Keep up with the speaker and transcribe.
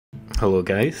Hello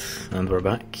guys, and we're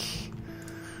back.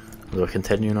 We're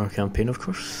continuing our campaign, of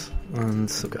course,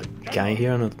 and I've got a guy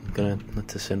here and I'm gonna need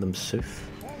to send him south.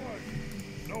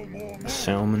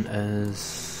 Salmon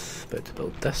is about to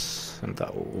build this, and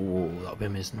that'll be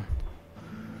amazing.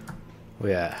 Oh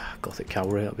yeah, Gothic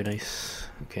cavalry, that'll be nice.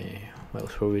 Okay, what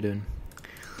else were we doing?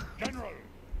 General,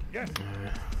 yes.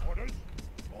 Orders.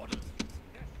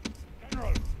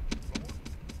 General.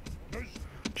 Orders.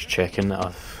 Just checking that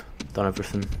I've done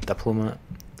everything. Diplomat.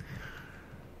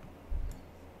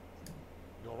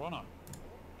 Your Honor.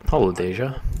 Hello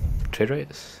Deja. Trade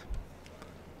rates.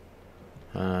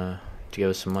 Do you give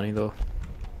us some money though?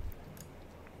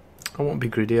 I won't be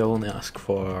greedy, I'll only ask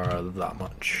for that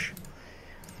much.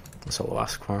 That's all I'll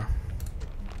ask for.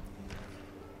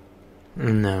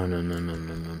 No.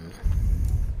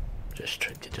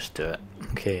 Just do it.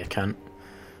 Okay, I can't.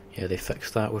 Yeah, they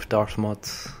fixed that with Darthmod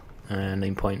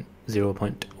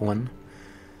 9.0.1.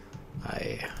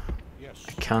 I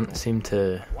can't seem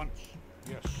to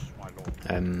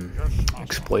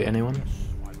exploit anyone.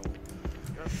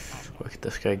 Where could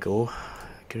this guy go?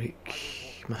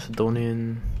 Greek,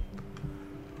 Macedonian.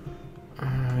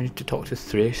 I need to talk to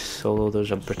Thrace, although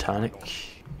there's a Britannic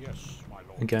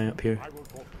guy up here.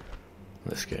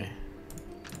 This guy.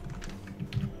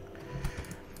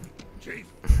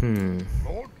 I'm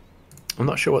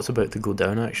not sure what's about to go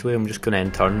down actually. I'm just going to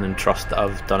end turn and trust that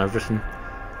I've done everything.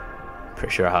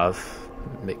 Pretty sure I have.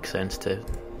 It makes sense to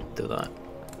do that.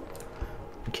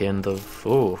 Okay, end of.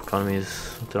 Oh, economy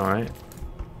is doing alright.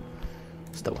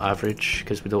 Still average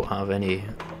because we don't have any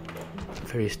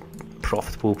very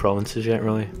profitable provinces yet,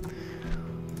 really.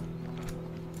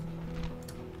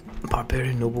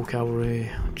 Barbarian noble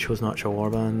cavalry, chosen archer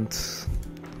warband.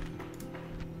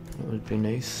 That would be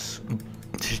nice.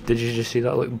 Did you just see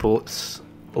that? Like boats,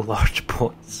 large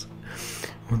boats.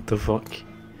 What the fuck?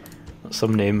 That's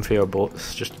some name for your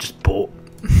boats. Just boat.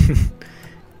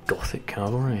 Gothic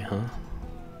cavalry, huh?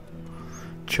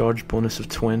 Charge bonus of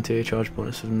 20, charge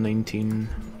bonus of 19.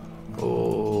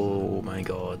 Oh my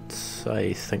god,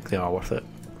 I think they are worth it.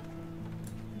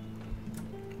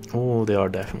 Oh, they are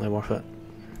definitely worth it.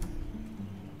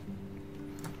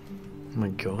 Oh my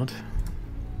god.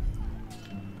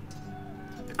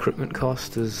 Recruitment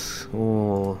cost is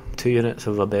 2 units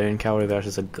of barbarian cavalry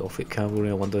versus a Gothic cavalry.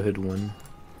 I wonder who'd win.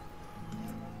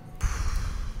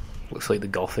 Looks like the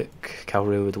Gothic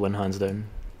cavalry would win hands down.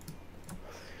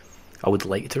 I would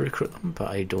like to recruit them, but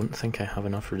I don't think I have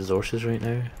enough resources right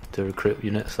now to recruit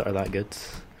units that are that good.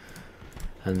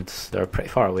 And they're pretty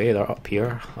far away. They're up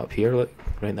here, look,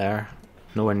 right there.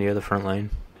 Nowhere near the front line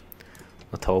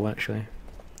at all, actually.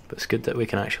 But it's good that we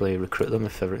can actually recruit them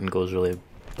if everything goes really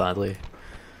badly.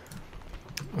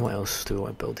 What else do I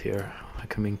want to build here? How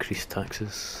can we increase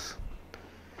taxes?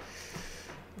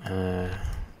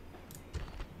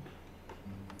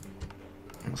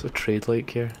 What's the trade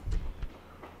like here?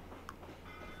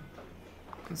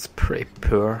 It's pretty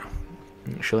poor,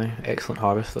 actually. Excellent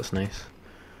harvest, that's nice.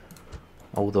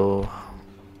 Although,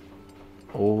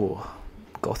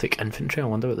 Gothic infantry, I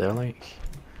wonder what they're like.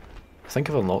 I think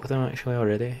I've unlocked them actually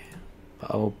already,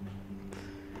 but I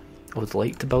would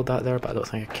like to build that there, but I don't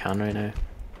think I can right now.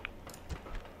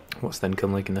 What's the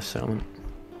income like in this settlement?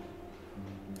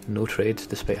 No trade,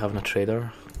 despite having a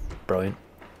trader. Brilliant.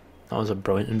 That was a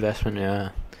brilliant investment,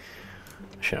 yeah.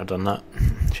 I should have done that.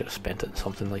 Should have spent it on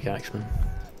something like Axeman.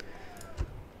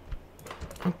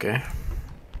 Okay.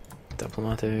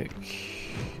 Diplomatic.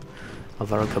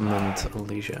 Avaricum and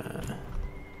Alesia.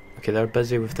 Okay, they're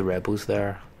busy with the rebels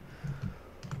there.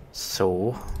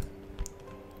 So.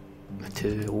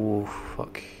 Oh,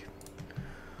 fuck.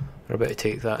 They're about to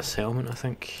take that settlement, I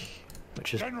think.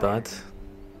 Which is bad.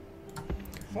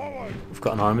 We've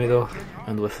got an army though,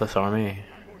 and with this army,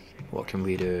 what can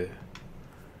we do?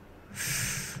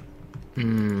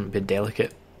 Be a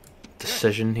delicate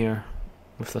decision here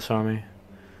with this army.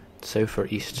 South or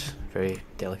east, very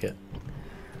delicate.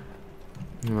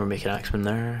 And we're making axemen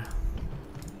there.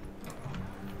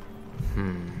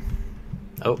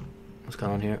 Oh, what's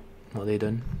going on here? What are they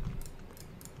doing?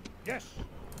 Yes.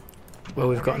 Well,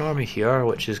 we've got an army here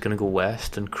which is going to go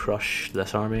west and crush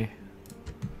this army.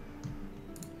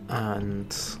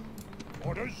 And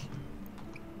Orders.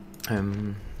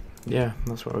 yeah,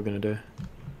 that's what we're going to do.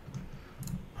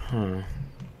 I'm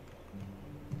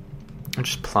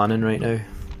just planning right now.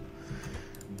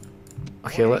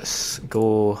 Okay, let's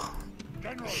go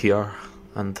here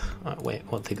and wait,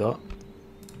 what they got?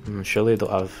 Surely they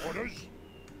don't have.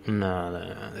 Nah,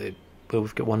 well,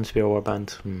 we've got one spear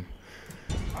warband.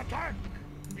 Attack!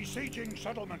 Besieging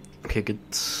settlement. Okay, good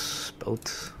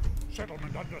build.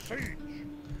 Settlement under siege.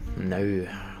 Now,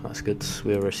 that's good.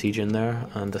 We were sieging there,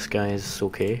 and this guy's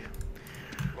okay.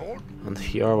 Lord, And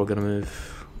here we're gonna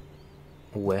move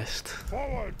west.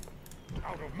 forward!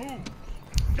 Out of move!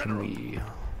 Can General! we?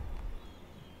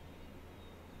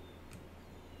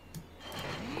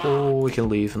 Oh, we can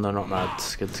leave and they're not mad.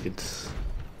 Good, good.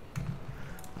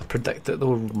 I predict that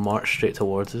they'll march straight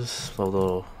towards us,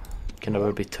 although can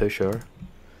never be too sure.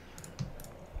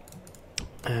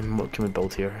 What can we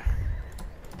build here?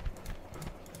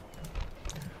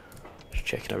 Just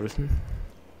checking everything.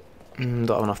 Don't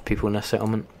have enough people in this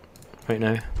settlement right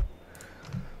now.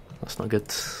 That's not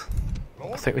good.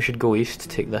 I think we should go east,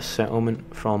 take this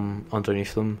settlement from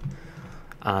underneath them,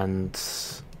 and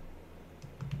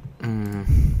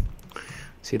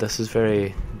see, this is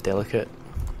very delicate.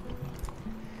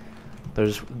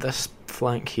 There's this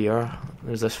flank here,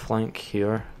 there's this flank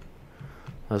here,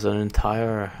 there's an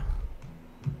entire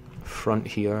front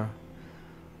here.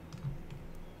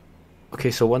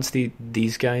 Okay, so once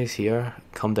these guys here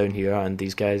come down here and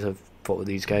these guys have fought with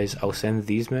these guys, I'll send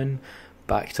these men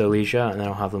back to Alesia and then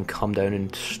I'll have them come down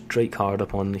and strike hard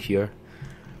upon here.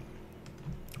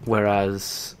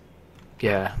 Whereas,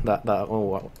 yeah, that'll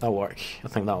work. I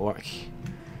think that'll work.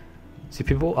 See,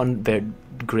 people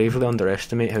gravely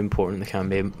underestimate how important the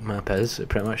campaign map is. It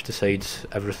pretty much decides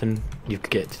everything. You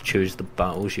get to choose the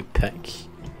battles you pick.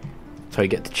 Sorry, you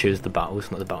get to choose the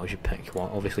battles, not the battles you pick. Well,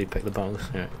 obviously you pick the battles,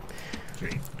 yeah.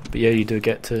 But yeah, you do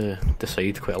get to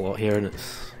decide quite a lot here, and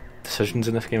decisions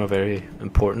in this game are very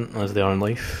important, as they are in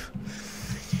life.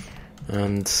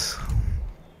 And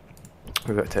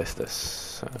we've got to test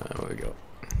this. What we got?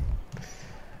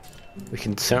 We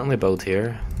can certainly build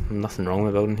here. Nothing wrong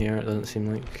with building here, it doesn't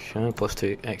seem like. Plus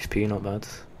 2 XP, not bad.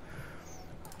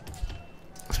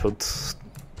 Let's build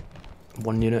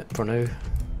 1 unit for now.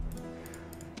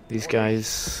 These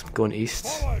guys going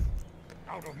east.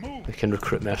 We can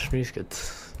recruit mercenaries, good.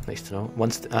 Nice to know.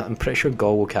 I'm pretty sure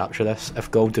Gaul will capture this.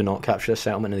 If Gaul do not capture this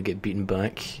settlement and they get beaten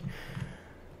back,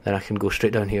 then I can go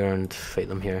straight down here and fight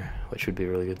them here, which would be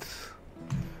really good.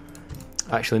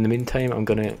 Actually, in the meantime, I'm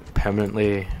going to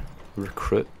permanently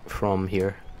recruit from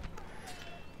here.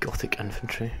 Gothic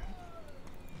infantry.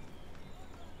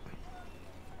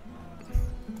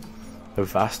 They're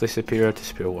vastly superior to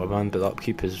Spear Warband, but the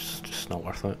upkeep is just not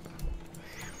worth it.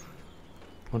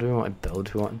 What do we want to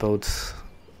build? We want to build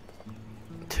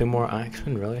 2 more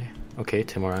axemen, really? Okay,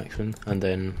 2 more axemen, and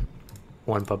then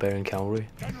 1 barbarian cavalry.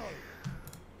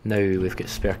 Now we've got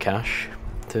spare cash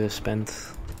to spend.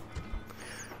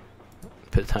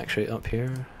 Put the tax rate up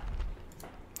here.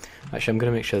 Actually, I'm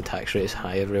going to make sure the tax rate is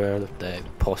high everywhere that it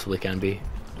possibly can be.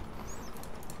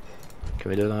 Can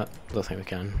we do that? I don't think we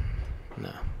can.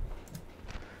 No.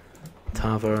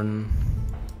 Tavern.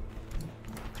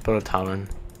 Let's build a tavern.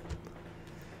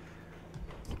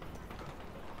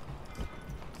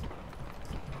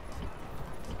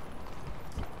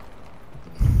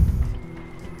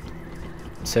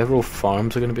 Several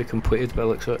farms are going to be completed by the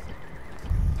looks of it.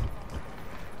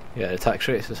 Yeah, the tax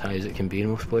rate is as high as it can be in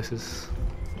most places.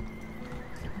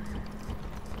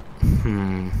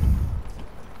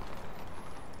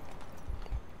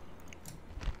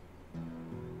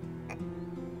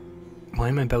 Why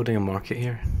am I building a market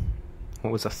here?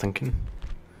 What was I thinking?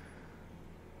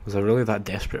 Was I really that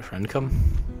desperate for income?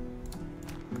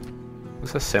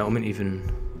 Was this settlement even...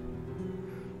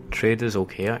 Trade is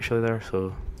okay actually there,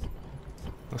 so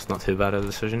that's not too bad a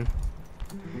decision.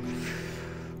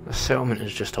 The settlement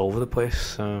is just all over the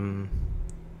place. I'm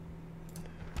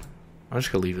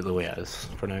just gonna leave it the way it is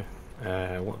for now.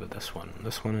 What about this one?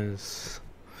 This one is...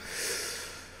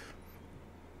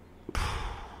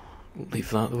 Leave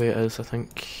that the way it is, I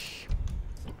think.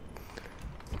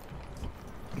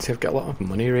 See, I've got a lot of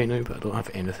money right now, but I don't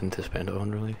have anything to spend it on,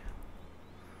 really.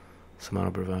 Samara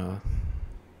Bravada.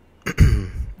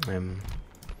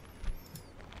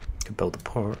 Could build a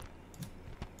port.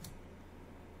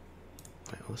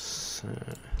 Right, let's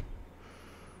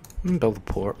build a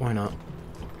port, why not?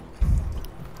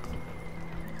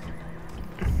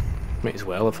 Might as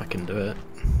well if I can do it.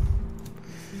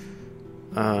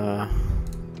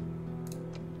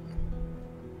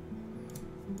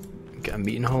 Get a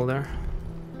meeting hall there.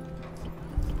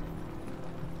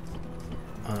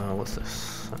 What's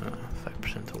this?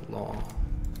 5% of law.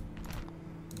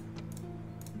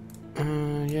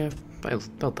 Yeah,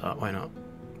 build that, why not?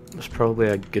 There's probably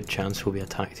a good chance we'll be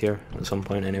attacked here at some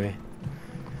point anyway.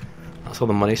 That's all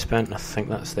the money spent, and I think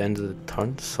that's the end of the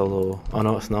turns, although... Oh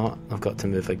no, it's not. I've got to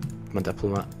move my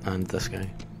diplomat and this guy.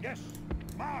 Yes,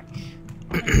 march.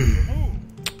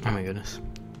 Oh my goodness.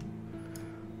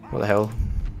 What the hell?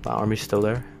 That army's still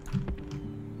there?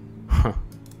 Huh.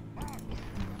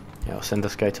 Yeah, I'll send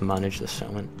this guy to manage the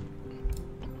settlement.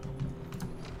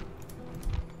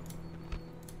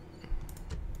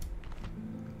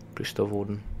 Priest of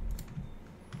Odin.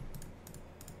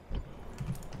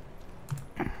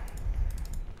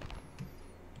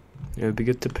 It would be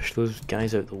good to push those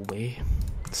guys out the way.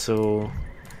 So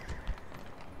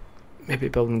maybe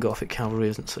building Gothic cavalry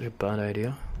isn't such a bad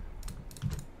idea.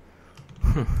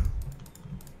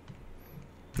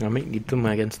 I might need them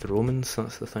against the Romans,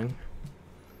 that's the thing.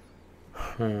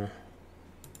 Alright,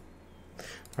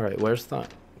 where's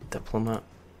that diplomat?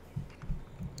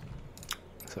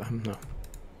 Is that him? No.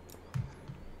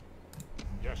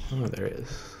 Yes. Oh, there it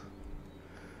is.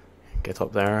 Get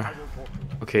up there.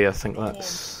 Okay, I think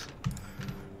that's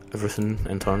everything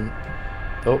in turn.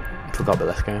 Oh, forgot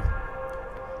about this guy.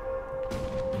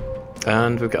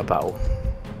 And we've got a battle.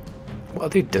 What are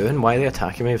they doing? Why are they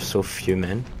attacking me with so few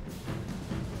men?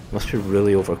 Must be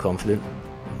really overconfident.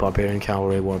 Barbarian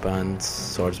cavalry, warbands,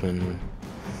 swordsmen.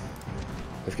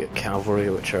 We've got cavalry,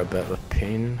 which are a bit of a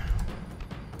pain.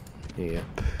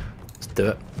 Yep. Let's do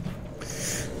it.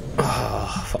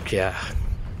 Oh, fuck yeah.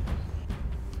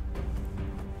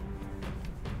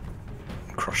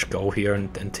 Crush Gaul here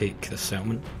and take the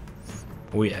settlement.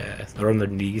 Oh yeah, they're on their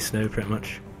knees now pretty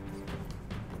much.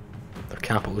 Their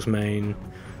capital's mine.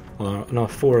 Well, no,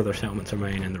 4 of their settlements are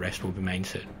mine and the rest will be mine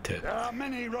too. There are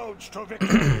many roads to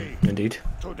victory. Indeed.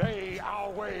 Today our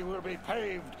way will be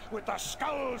paved with the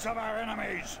skulls of our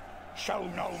enemies. Show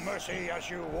no mercy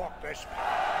as you walk this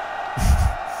path.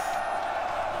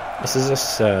 This is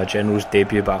this general's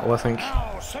debut battle, I think.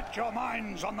 Now set your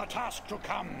minds on the task to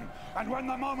come, and when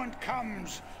the moment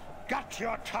comes, gut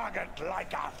your target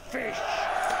like a fish.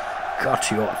 Got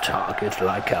your target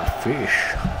like a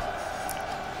fish.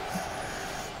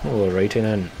 Oh, writing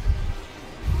in.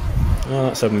 Oh,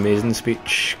 that's an amazing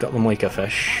speech. Got them like a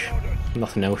fish.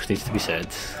 Nothing else needs to be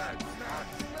said.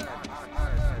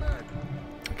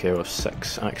 Okay, we have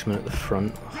 6 axemen at the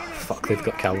front. Oh, fuck, they've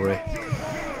got cavalry.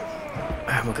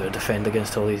 How am I going to defend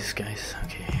against all these guys?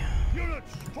 Okay.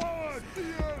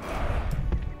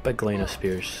 Big line of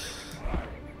spears.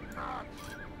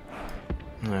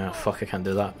 Ah, fuck, I can't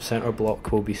do that. Centre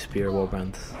block will be spear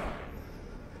warband.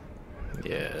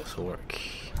 Yeah, this will work.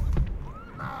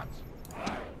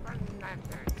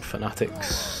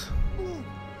 Fanatics.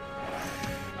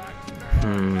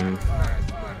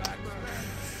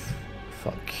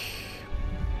 Fuck.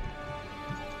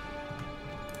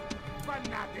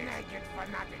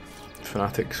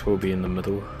 Fanatics will be in the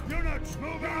middle. Units,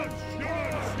 move out!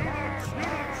 Units,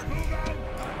 move out!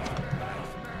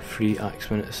 3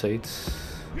 axemen at the sides.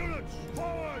 Units,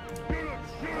 forward!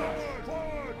 Units,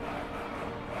 forward!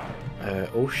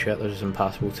 Oh shit, there's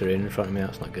impassable terrain in front of me,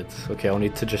 that's not good. Okay, I'll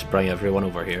need to just bring everyone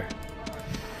over here.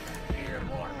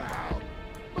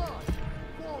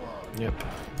 Yep.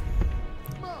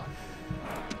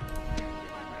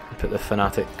 Put the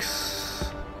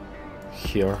fanatics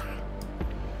here.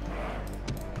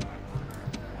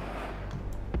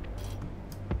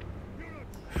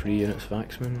 Three units of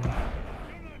axemen.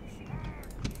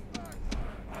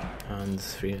 And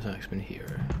 3 units of axemen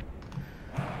here.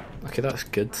 Okay, that's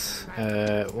good.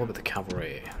 What about the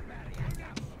cavalry?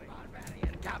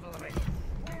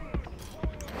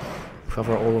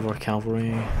 Cover all of our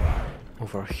cavalry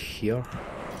over here.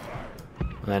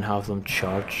 And then have them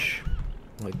charge,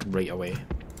 like, right away.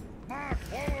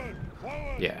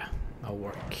 Yeah, that'll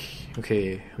work.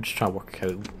 Okay, I'm just trying to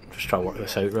work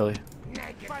this out, really.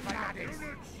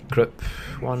 Group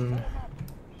 1,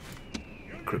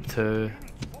 Group 2,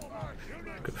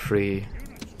 Group 3,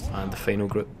 and the final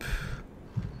group.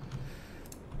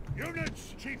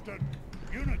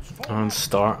 And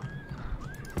start.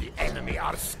 The enemy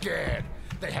are scared.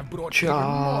 They have brought even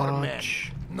more men.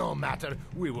 No matter,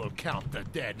 we will count the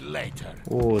dead later.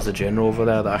 Oh, there's a general over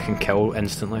there that I can kill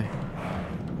instantly.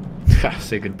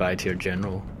 Say goodbye to your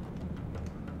general.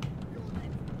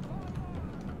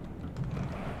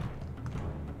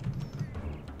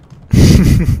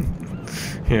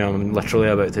 Yeah, I'm literally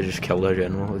about to just kill their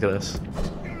general. Look at this.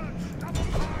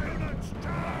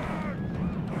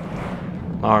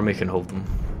 My army can hold them.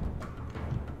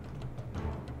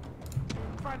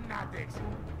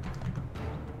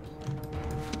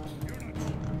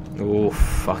 Oh,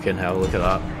 fucking hell, look at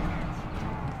that.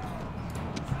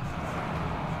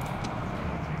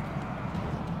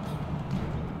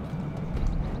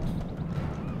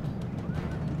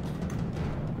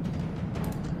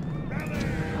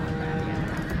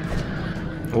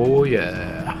 Oh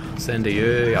yeah, send to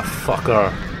you, you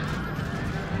fucker.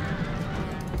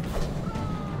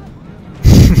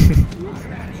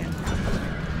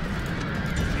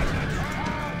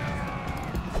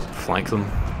 Flank them.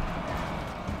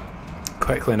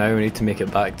 quickly now, we need to make it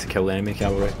back to kill the enemy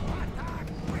cavalry.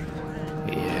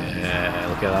 Yeah,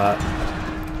 look at that.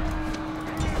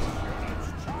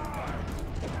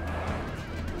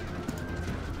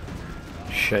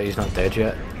 Shit, he's not dead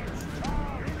yet.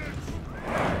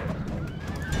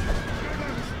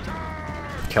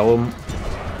 Kill him.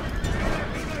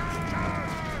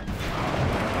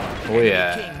 Oh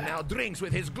yeah. The king now drinks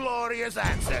with his glorious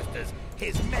ancestors.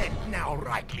 His men now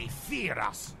rightly fear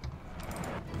us.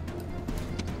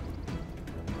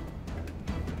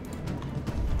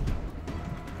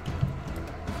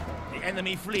 The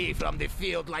enemy flee from the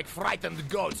field like frightened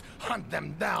goats. Hunt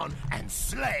them down and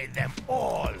slay them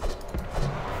all.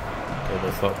 Get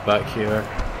the fuck back here.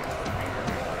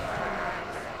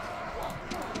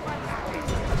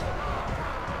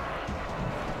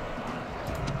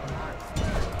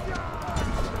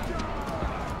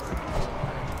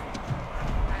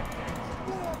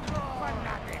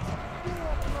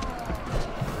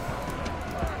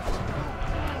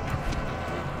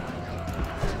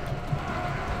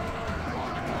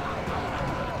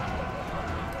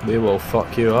 We will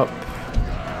fuck you up.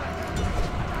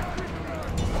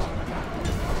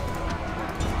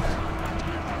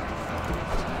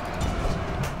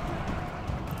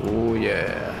 Oh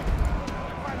yeah.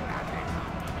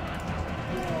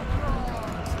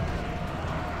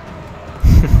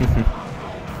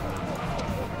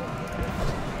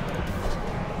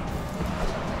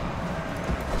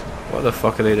 What the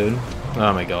fuck are they doing?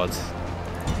 Oh my god.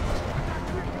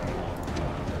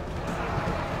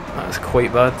 That's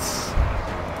quite bad.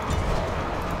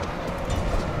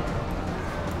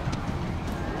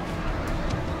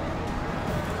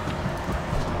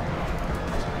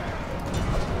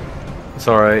 It's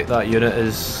alright, that unit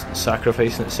is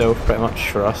sacrificing itself pretty much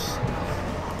for us.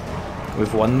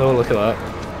 We've won though, look at that.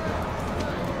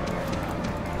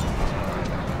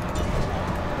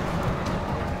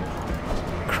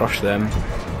 Crush them.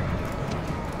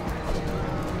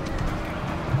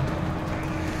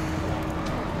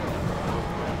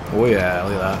 Oh yeah,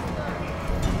 look at that.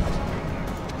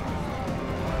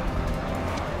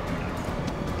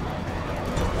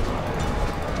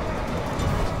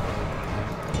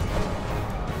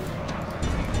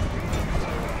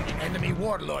 The enemy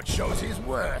warlord shows his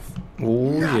worth.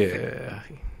 Oh Nothing. yeah.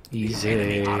 Easy. The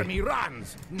enemy army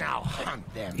runs. Now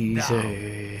hunt them down.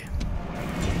 Easy.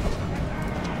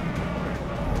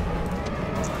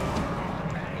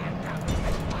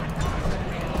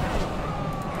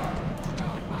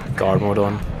 Guard mode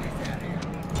on.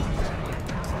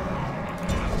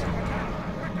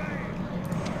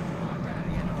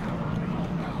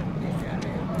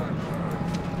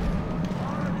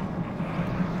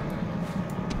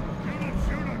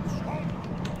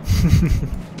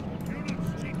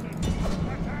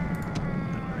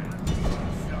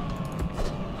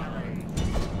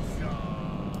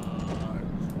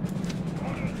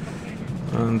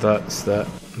 And that's that.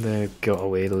 They got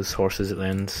away, those horses at the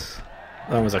end.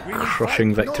 That was a We will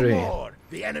crushing fight victory. No more.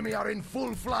 The enemy are in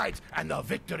full flight, and the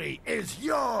victory is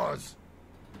yours.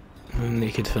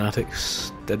 Naked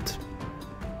Fanatics did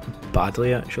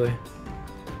badly, actually.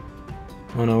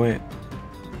 Oh no, wait.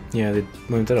 Yeah, they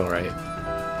did alright.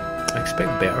 I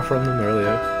expect better from them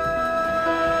earlier.